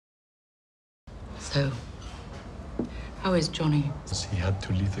So, how is Johnny? He had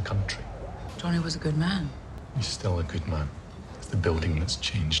to leave the country. Johnny was a good man. He's still a good man. It's the building that's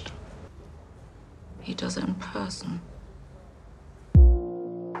changed. He does it in person.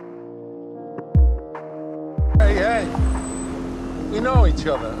 Hey, we know each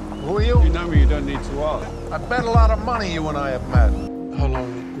other. Who are you? You know me, you don't need to ask. I bet a lot of money you and I have met. How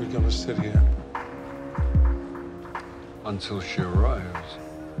long are we gonna sit here? Until she arrives.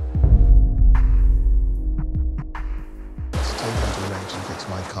 It's taken to arrange and fix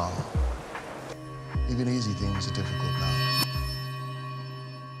my car. Even easy things are difficult now.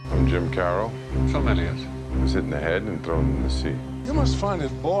 I'm Jim Carroll. Some idiot. Was hit in the head and thrown in the sea. You must find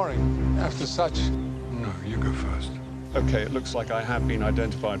it boring after such... No, you go first. Okay, it looks like I have been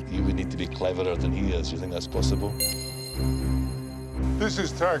identified. You would need to be cleverer than he is. You think that's possible? This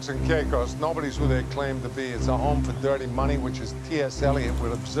is Turks and Caicos. Nobody's who they claim to be. It's a home for dirty money, which is T.S. Eliot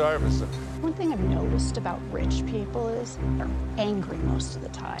would observe as a... One thing I've noticed about rich people is they're angry most of the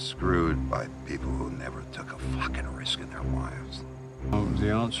time. Screwed by people who never took a fucking risk in their lives. Oh,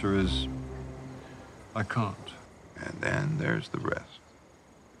 the answer is... I can't. And then there's the rest.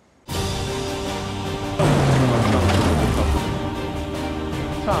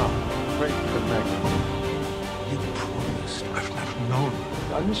 Tom, great connection. You promised. I've never known.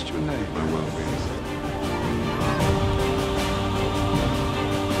 I missed your name. My well-being.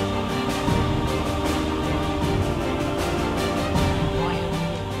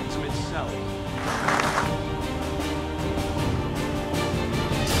 To itself.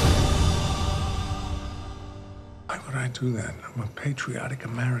 Why would I do that? I'm a patriotic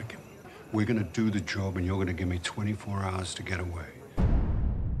American. We're gonna do the job and you're gonna give me 24 hours to get away.